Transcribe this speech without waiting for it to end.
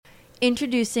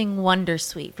Introducing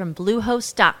Wondersuite from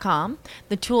Bluehost.com,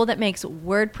 the tool that makes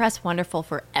WordPress wonderful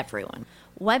for everyone.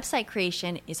 Website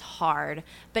creation is hard,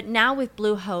 but now with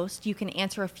Bluehost, you can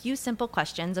answer a few simple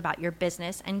questions about your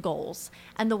business and goals,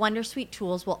 and the Wondersuite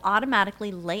tools will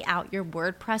automatically lay out your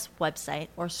WordPress website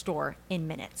or store in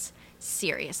minutes.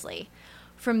 Seriously.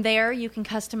 From there, you can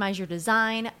customize your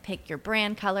design, pick your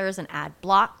brand colors, and add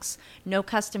blocks. No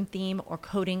custom theme or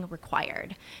coding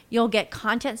required. You'll get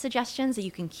content suggestions that you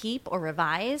can keep or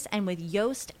revise, and with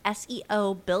Yoast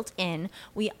SEO built in,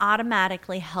 we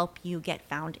automatically help you get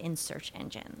found in search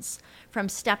engines. From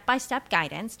step-by-step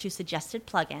guidance to suggested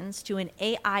plugins to an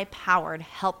AI-powered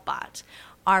help bot,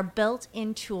 our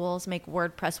built-in tools make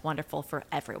WordPress wonderful for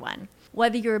everyone.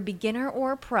 Whether you're a beginner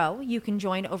or a pro, you can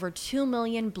join over 2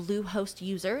 million Bluehost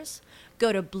users.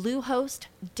 Go to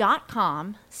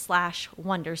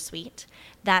bluehost.com/wondersuite.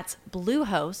 That's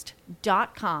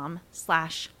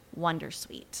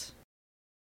bluehost.com/wondersuite.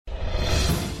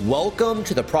 Welcome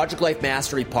to the Project Life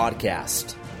Mastery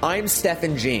Podcast. I'm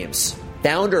Stephen James,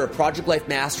 founder of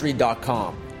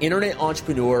ProjectLifeMastery.com, internet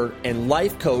entrepreneur and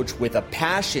life coach with a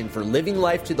passion for living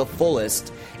life to the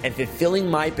fullest and fulfilling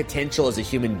my potential as a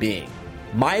human being.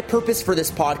 My purpose for this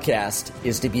podcast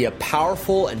is to be a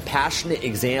powerful and passionate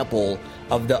example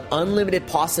of the unlimited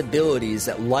possibilities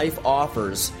that life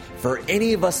offers for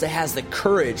any of us that has the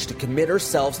courage to commit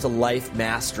ourselves to life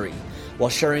mastery, while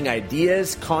sharing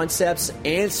ideas, concepts,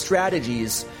 and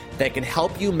strategies that can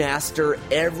help you master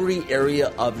every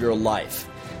area of your life,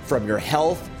 from your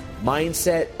health,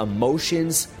 mindset,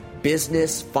 emotions,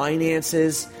 business,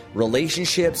 finances,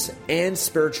 relationships, and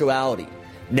spirituality.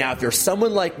 Now, if you're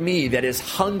someone like me that is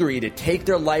hungry to take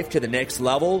their life to the next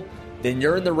level, then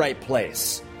you're in the right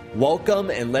place.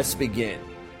 Welcome, and let's begin.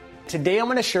 Today, I'm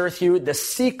going to share with you the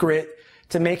secret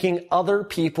to making other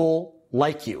people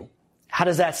like you. How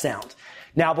does that sound?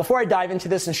 Now, before I dive into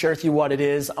this and share with you what it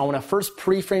is, I want to first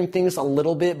pre-frame things a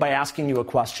little bit by asking you a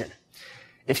question.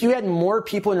 If you had more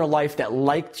people in your life that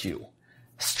liked you,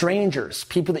 strangers,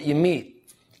 people that you meet,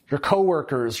 your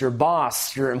coworkers, your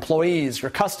boss, your employees,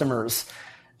 your customers,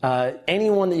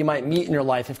 anyone that you might meet in your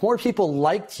life, if more people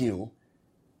liked you,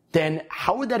 then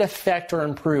how would that affect or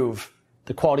improve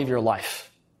the quality of your life?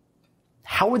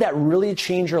 How would that really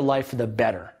change your life for the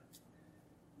better?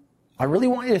 I really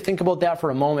want you to think about that for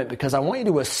a moment, because I want you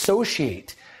to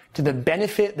associate to the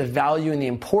benefit, the value, and the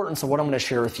importance of what I'm going to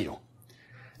share with you.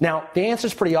 Now, the answer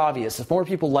is pretty obvious. If more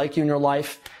people like you in your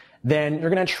life, then you're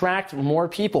going to attract more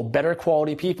people, better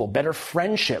quality people, better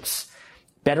friendships,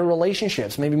 better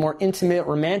relationships, maybe more intimate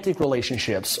romantic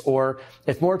relationships. Or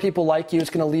if more people like you,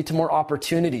 it's going to lead to more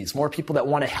opportunities, more people that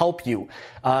want to help you,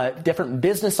 different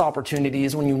business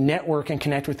opportunities when you network and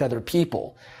connect with other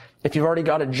people. If you've already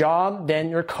got a job, then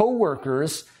your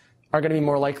coworkers are going to be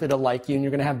more likely to like you, and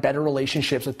you're going to have better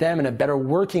relationships with them and a better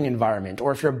working environment.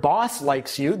 Or if your boss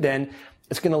likes you, then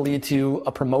it's going to lead to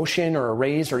a promotion or a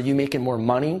raise, or you making more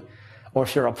money. Or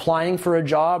if you're applying for a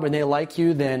job and they like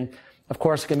you, then of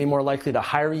course, it's going to be more likely to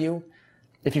hire you.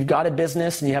 If you've got a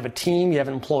business and you have a team, you have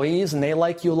employees, and they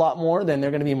like you a lot more, then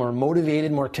they're going to be more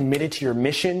motivated, more committed to your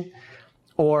mission.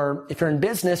 Or if you're in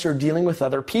business, you're dealing with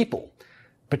other people,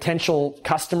 potential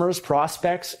customers,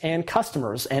 prospects, and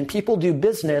customers. And people do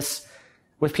business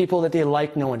with people that they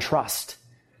like, know, and trust.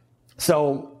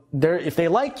 So if they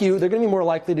like you, they're going to be more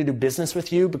likely to do business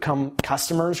with you, become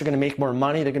customers. You're going to make more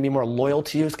money. They're going to be more loyal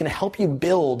to you. It's going to help you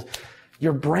build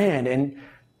your brand. And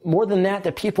more than that,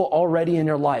 the people already in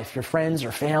your life, your friends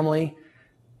or family,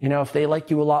 if they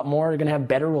like you a lot more, you're going to have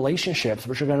better relationships,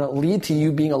 which are going to lead to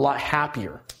you being a lot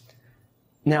happier.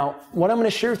 Now, what I'm going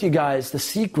to share with you guys, the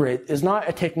secret is not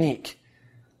a technique.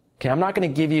 Okay, I'm not going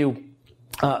to give you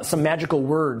some magical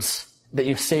words that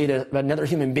you say to another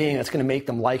human being that's going to make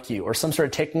them like you, or some sort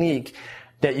of technique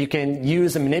that you can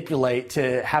use and manipulate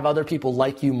to have other people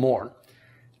like you more.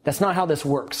 That's not how this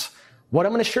works. What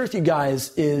I'm going to share with you guys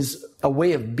is a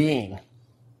way of being,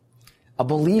 a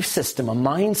belief system, a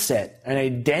mindset, an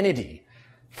identity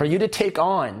for you to take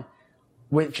on,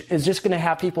 which is just going to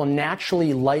have people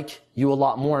naturally like you a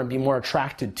lot more and be more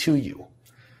attracted to you.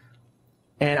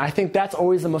 And I think that's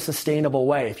always the most sustainable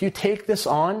way. If you take this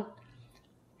on,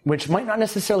 which might not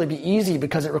necessarily be easy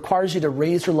because it requires you to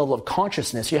raise your level of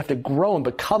consciousness, you have to grow and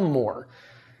become more.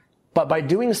 But by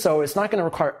doing so, it's not going to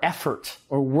require effort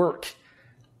or work.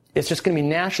 It's just going to be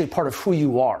naturally part of who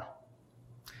you are.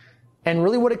 And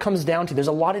really what it comes down to, there's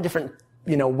a lot of different,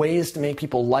 ways to make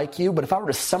people like you. But if I were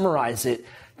to summarize it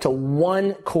to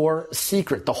one core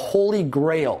secret, the holy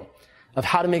grail of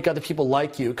how to make other people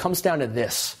like you, it comes down to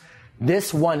this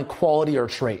one quality or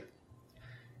trait,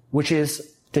 which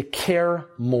is to care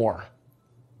more.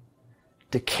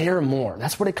 to care more.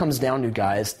 That's what it comes down to,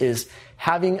 guys, is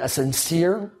having a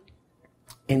sincere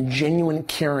and genuine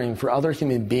caring for other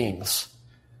human beings.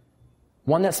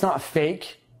 One that's not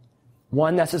fake,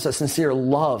 one that's just a sincere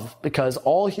love, because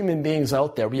all human beings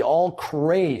out there, we all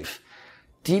crave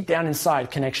deep down inside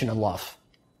connection and love.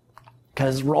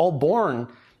 Because we're all born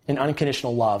in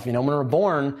unconditional love. When we're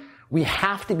born, we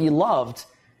have to be loved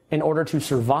in order to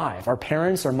survive. Our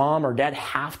parents, our mom, our dad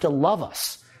have to love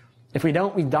us. If we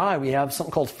don't, we die. We have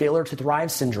something called failure to thrive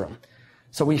syndrome.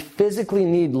 So we physically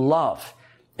need love.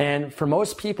 And for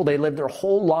most people, they live their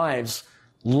whole lives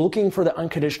looking for the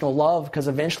unconditional love, because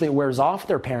eventually it wears off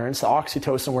their parents, the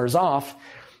oxytocin wears off,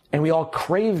 and we all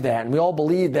crave that. And we all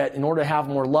believe that in order to have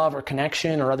more love or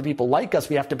connection or other people like us,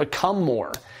 we have to become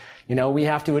more. We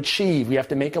have to achieve, we have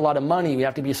to make a lot of money, we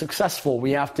have to be successful,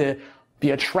 we have to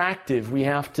be attractive, we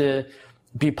have to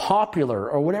be popular,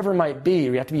 or whatever it might be.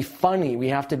 We have to be funny, we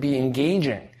have to be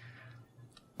engaging.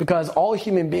 Because all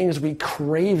human beings, we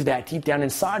crave that deep down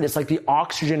inside. It's like the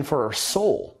oxygen for our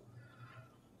soul.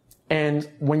 And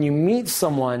when you meet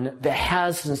someone that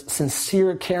has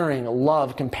sincere caring,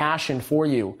 love, compassion for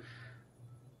you,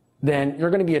 then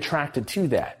you're going to be attracted to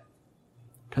that.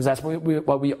 Because that's what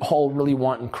we all really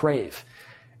want and crave.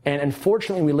 And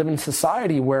unfortunately, we live in a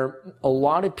society where a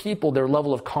lot of people, their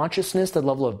level of consciousness, their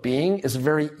level of being is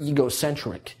very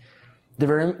egocentric.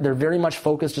 They're very much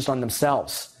focused just on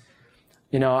themselves.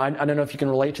 I don't know if you can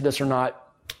relate to this or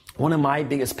not. One of my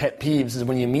biggest pet peeves is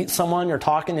when you meet someone, you're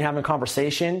talking, they're having a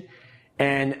conversation,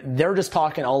 and they're just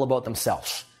talking all about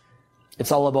themselves.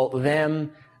 It's all about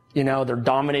them. They're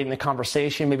dominating the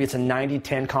conversation. Maybe it's a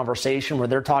 90-10 conversation where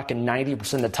they're talking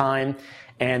 90% of the time,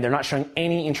 and they're not showing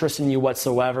any interest in you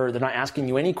whatsoever. They're not asking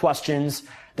you any questions.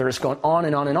 They're just going on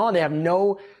and on and on. They have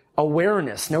no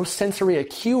awareness, no sensory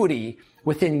acuity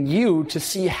within you to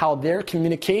see how their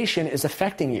communication is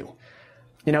affecting you.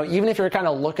 Even if you're kind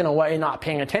of looking away, not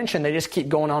paying attention, they just keep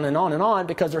going on and on and on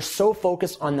because they're so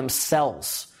focused on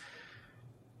themselves.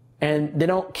 And they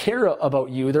don't care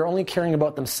about you. They're only caring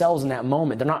about themselves in that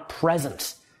moment. They're not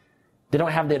present. They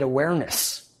don't have that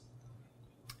awareness.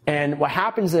 And what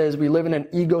happens is we live in an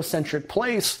egocentric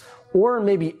place, or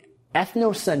maybe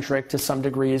ethnocentric to some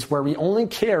degrees, where we only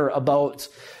care about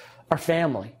our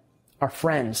family, our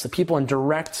friends, the people in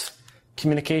direct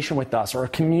communication with us, or our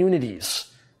communities,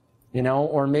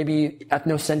 or maybe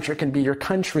ethnocentric can be your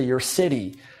country, your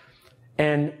city.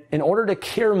 And in order to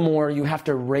care more, you have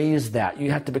to raise that.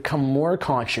 You have to become more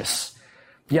conscious.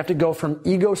 You have to go from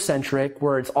egocentric,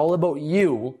 where it's all about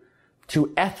you, to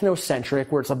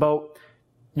ethnocentric, where it's about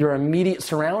your immediate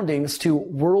surroundings, to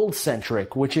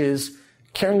world-centric, which is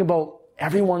caring about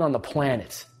everyone on the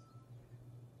planet.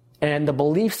 And the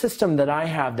belief system that I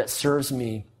have that serves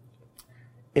me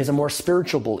is a more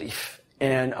spiritual belief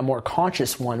and a more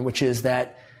conscious one, which is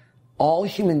that all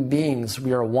human beings,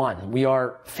 we are one. We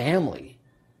are family.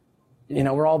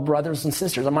 We're all brothers and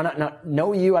sisters. I might not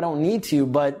know you, I don't need to,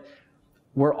 but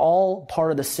we're all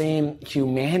part of the same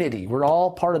humanity. We're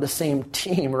all part of the same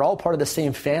team. We're all part of the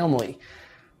same family.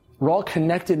 We're all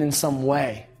connected in some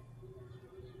way.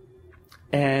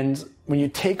 And when you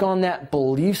take on that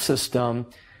belief system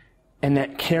and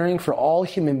that caring for all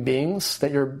human beings,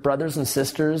 that you're brothers and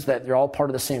sisters, that you're all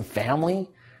part of the same family,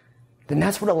 then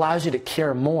that's what allows you to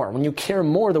care more. When you care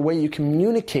more, the way you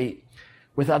communicate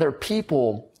with other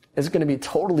people is going to be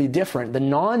totally different. The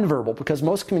nonverbal, because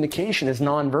most communication is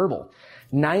nonverbal.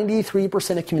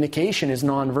 93% of communication is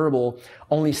nonverbal.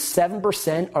 Only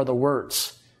 7% are the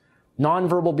words.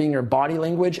 Nonverbal being your body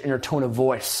language and your tone of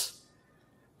voice.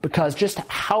 Because just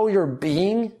how you're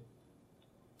being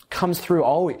comes through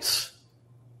always.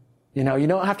 You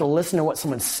don't have to listen to what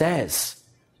someone says,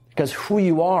 because who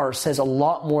you are says a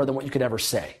lot more than what you could ever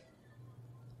say.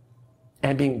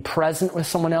 And being present with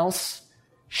someone else,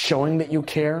 showing that you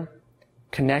care,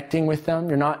 connecting with them.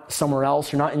 You're not somewhere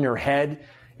else. You're not in your head.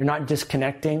 You're not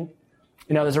disconnecting.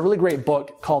 There's a really great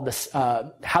book called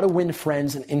How to Win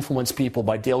Friends and Influence People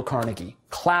by Dale Carnegie.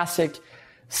 Classic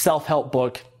self-help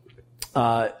book.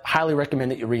 Highly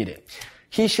recommend that you read it.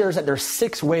 He shares that there's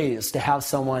 6 ways to have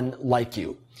someone like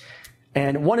you.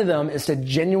 And one of them is to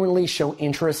genuinely show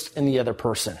interest in the other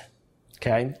person.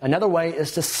 Okay? Another way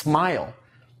is to smile.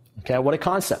 Okay, what a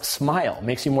concept. Smile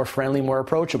makes you more friendly, more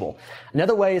approachable.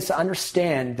 Another way is to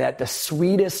understand that the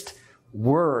sweetest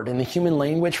word in the human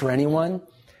language for anyone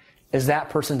is that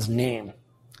person's name.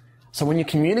 So when you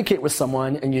communicate with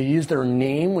someone and you use their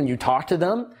name when you talk to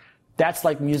them, that's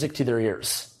like music to their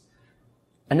ears.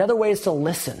 Another way is to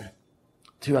listen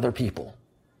to other people.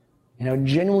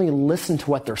 Genuinely listen to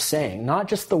what they're saying. Not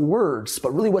just the words,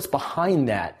 but really what's behind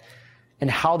that and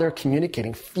how they're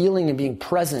communicating, feeling and being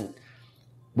present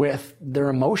with their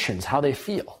emotions, how they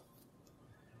feel.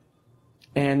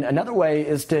 And another way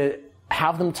is to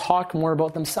have them talk more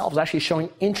about themselves, actually showing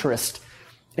interest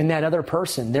in that other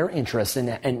person, their interests,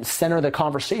 and center the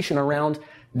conversation around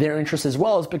their interests as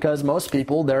well, is because most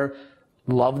people, they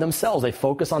love themselves. They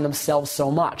focus on themselves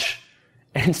so much.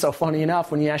 And so funny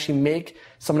enough, when you actually make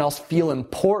someone else feel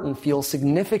important, feel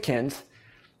significant,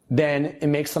 then it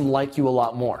makes them like you a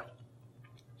lot more.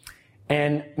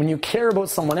 And when you care about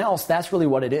someone else, that's really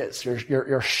what it is.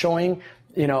 You're showing,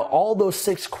 all those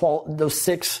six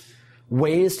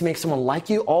ways to make someone like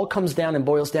you all comes down and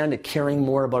boils down to caring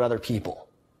more about other people.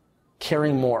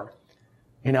 Caring more.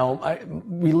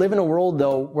 We live in a world,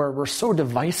 though, where we're so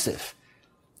divisive.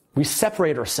 We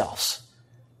separate ourselves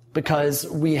because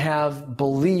we have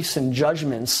beliefs and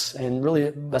judgments, and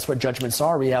really that's what judgments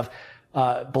are. We have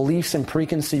beliefs and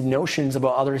preconceived notions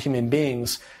about other human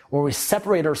beings, where we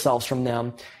separate ourselves from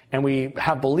them, and we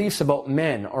have beliefs about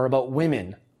men or about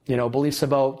women, beliefs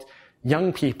about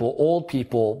young people, old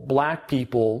people, black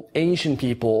people, Asian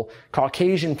people,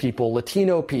 Caucasian people,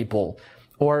 Latino people,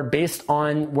 or based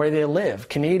on where they live.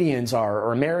 Canadians are,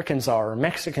 or Americans are, or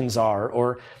Mexicans are,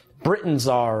 or Britons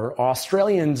are, or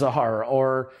Australians are,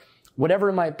 or whatever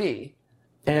it might be.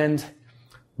 And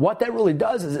what that really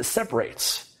does is it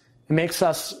separates. It makes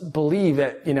us believe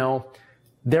that,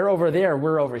 they're over there,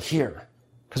 we're over here.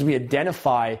 Because we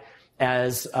identify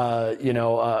as,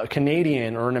 a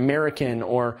Canadian or an American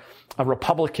or a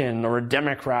Republican or a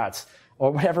Democrat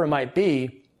or whatever it might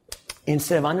be,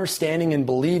 instead of understanding and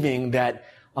believing that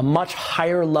a much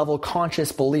higher level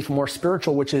conscious belief, more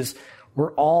spiritual, which is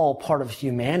we're all part of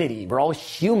humanity. We're all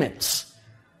humans.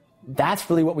 That's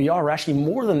really what we are. We're actually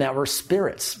more than that. We're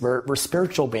spirits. We're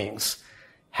spiritual beings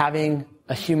having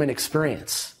a human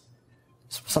experience.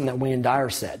 Something that Wayne Dyer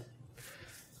said.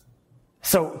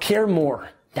 So care more.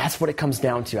 That's what it comes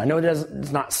down to. I know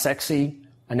it's not sexy.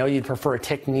 I know you'd prefer a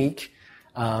technique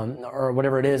or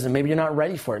whatever it is, and maybe you're not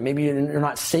ready for it. Maybe you're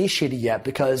not satiated yet,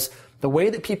 because the way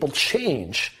that people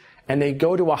change and they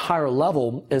go to a higher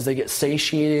level is they get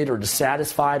satiated or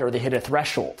dissatisfied, or they hit a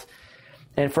threshold.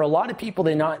 And for a lot of people,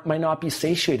 they might not be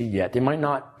satiated yet. They might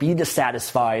not be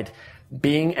dissatisfied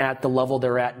being at the level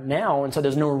they're at now, and so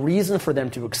there's no reason for them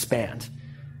to expand.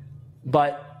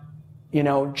 But,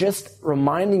 just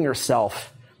reminding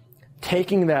yourself,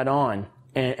 taking that on,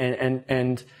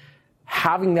 and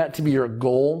having that to be your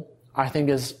goal, I think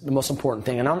is the most important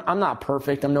thing. And I'm not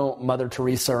perfect. I'm no Mother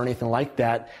Teresa or anything like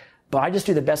that. But I just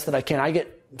do the best that I can. I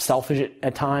get selfish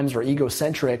at times or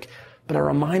egocentric, but I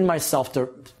remind myself to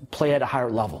play at a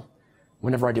higher level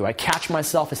whenever I do. I catch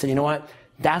myself and say, you know what?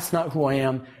 That's not who I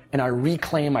am. And I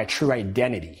reclaim my true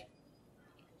identity.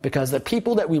 Because the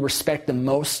people that we respect the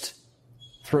most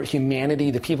throughout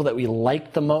humanity, the people that we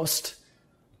like the most,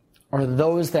 are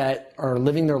those that are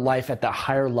living their life at the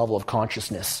higher level of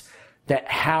consciousness, that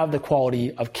have the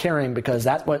quality of caring, because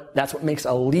that's what makes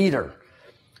a leader.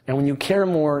 And when you care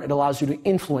more, it allows you to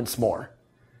influence more,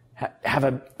 have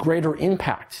a greater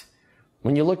impact.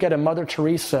 When you look at a Mother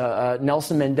Teresa,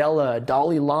 Nelson Mandela,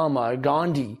 Dalai Lama,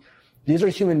 Gandhi, these are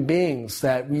human beings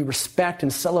that we respect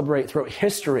and celebrate throughout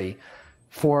history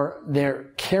for their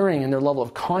caring and their level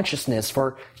of consciousness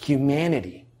for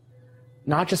humanity.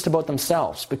 Not just about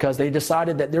themselves, because they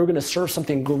decided that they were going to serve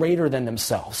something greater than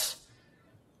themselves.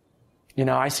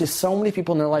 I see so many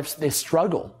people in their lives, they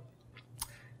struggle.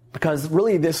 Because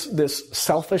really this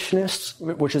selfishness,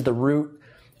 which is the root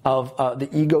of the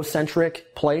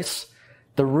egocentric place,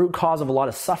 the root cause of a lot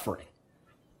of suffering.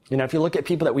 If you look at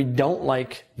people that we don't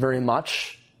like very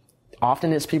much,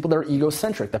 often it's people that are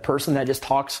egocentric. The person that just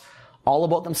talks all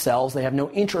about themselves, they have no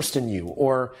interest in you.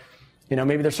 Or,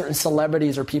 maybe there's certain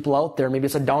celebrities or people out there, maybe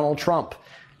it's a Donald Trump,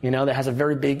 that has a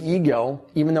very big ego,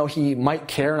 even though he might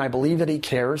care, and I believe that he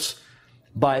cares,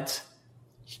 but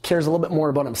he cares a little bit more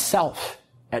about himself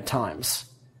at times.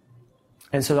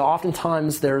 And so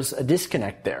oftentimes there's a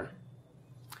disconnect there.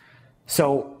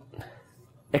 So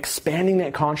expanding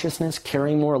that consciousness,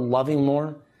 caring more, loving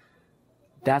more,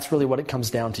 that's really what it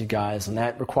comes down to, guys. And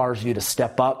that requires you to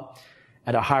step up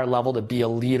at a higher level, to be a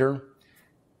leader.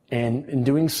 And in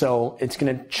doing so, it's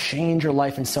going to change your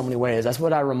life in so many ways. That's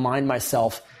what I remind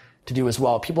myself to do as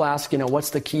well. People ask,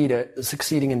 what's the key to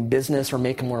succeeding in business or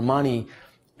making more money?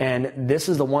 And this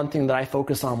is the one thing that I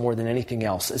focus on more than anything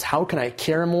else, is how can I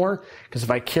care more? Because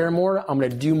if I care more, I'm going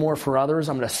to do more for others.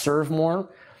 I'm going to serve more.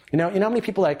 You know how many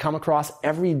people that I come across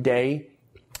every day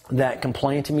that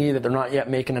complain to me that they're not yet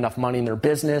making enough money in their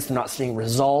business, they're not seeing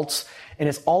results, and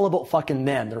it's all about fucking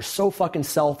them. They're so fucking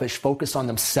selfish, focused on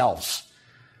themselves.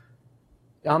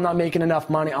 I'm not making enough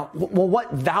money. Well,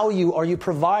 what value are you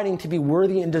providing to be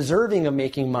worthy and deserving of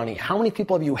making money? How many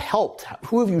people have you helped?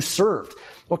 Who have you served?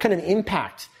 What kind of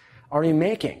impact are you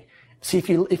making? See,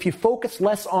 if you focus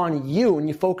less on you and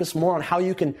you focus more on how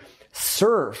you can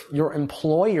serve your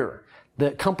employer,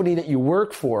 the company that you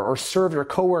work for, or serve your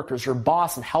coworkers, your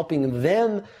boss, and helping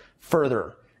them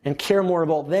further and care more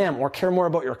about them, or care more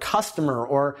about your customer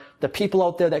or the people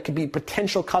out there that could be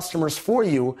potential customers for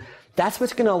you, that's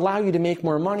what's going to allow you to make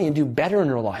more money and do better in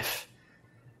your life.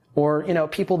 Or,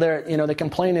 people there, they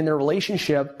complain in their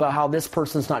relationship about how this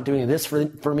person's not doing this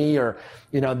for me, or,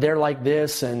 they're like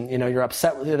this, and, you're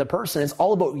upset with the other person. It's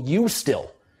all about you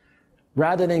still,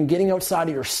 rather than getting outside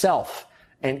of yourself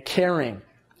and caring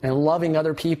and loving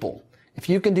other people. If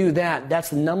you can do that,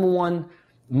 that's the number one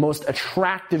most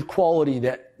attractive quality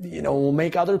that, will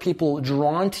make other people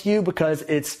drawn to you, because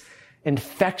it's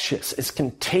infectious, it's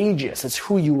contagious, it's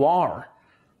who you are.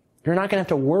 You're not going to have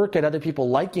to work at other people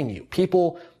liking you.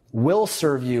 People will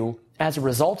serve you as a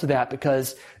result of that,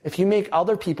 because if you make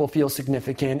other people feel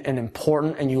significant and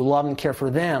important and you love and care for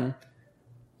them,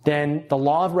 then the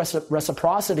law of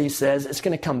reciprocity says it's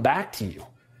going to come back to you.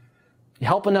 You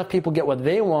help enough people get what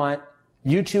they want,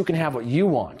 you too can have what you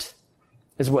want,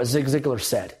 is what Zig Ziglar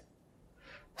said.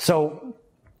 So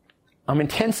I'm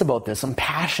intense about this. I'm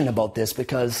passionate about this,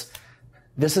 because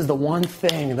this is the one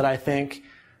thing that I think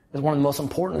is one of the most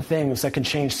important things that can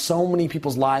change so many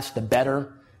people's lives for the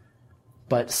better.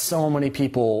 But so many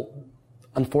people,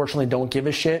 unfortunately, don't give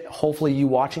a shit. Hopefully you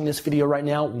watching this video right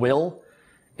now will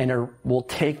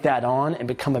take that on and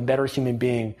become a better human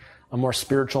being, a more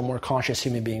spiritual, more conscious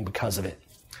human being because of it.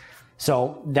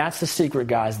 So that's the secret,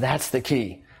 guys. That's the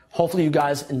key. Hopefully you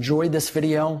guys enjoyed this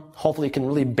video. Hopefully it can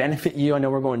really benefit you. I know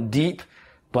we're going deep,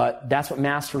 but that's what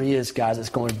mastery is, guys. It's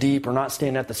going deep. We're not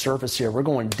staying at the surface here. We're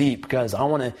going deep, because I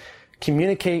want to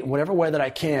communicate whatever way that I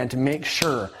can to make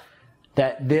sure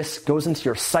that this goes into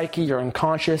your psyche, your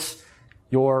unconscious,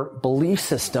 your belief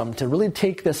system, to really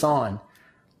take this on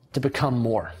to become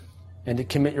more and to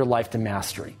commit your life to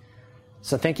mastery.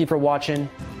 So thank you for watching.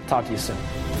 Talk to you soon.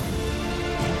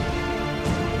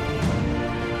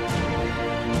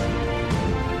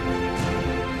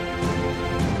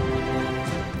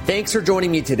 Thanks for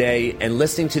joining me today and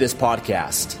listening to this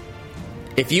podcast.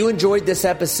 If you enjoyed this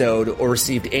episode or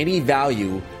received any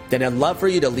value, then I'd love for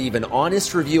you to leave an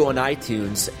honest review on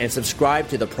iTunes and subscribe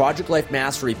to the Project Life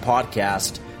Mastery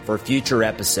podcast for future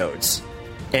episodes.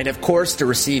 And of course, to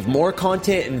receive more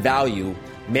content and value,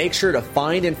 make sure to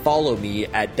find and follow me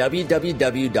at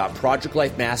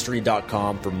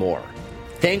www.projectlifemastery.com for more.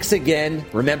 Thanks again.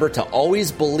 Remember to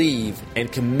always believe and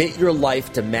commit your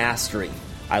life to mastery.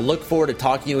 I look forward to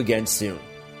talking to you again soon.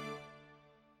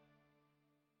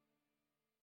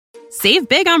 Save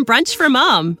big on brunch for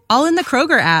mom, all in the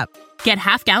Kroger app. Get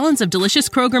half gallons of delicious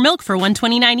Kroger milk for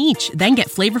 $1.29 each. Then get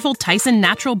flavorful Tyson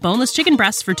natural boneless chicken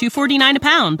breasts for $2.49 a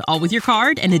pound, all with your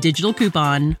card and a digital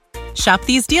coupon. Shop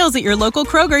these deals at your local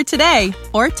Kroger today,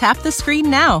 or tap the screen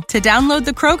now to download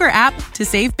the Kroger app to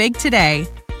save big today.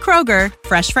 Kroger,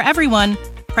 fresh for everyone.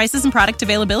 Prices and product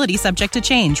availability subject to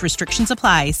change. Restrictions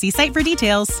apply. See site for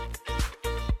details.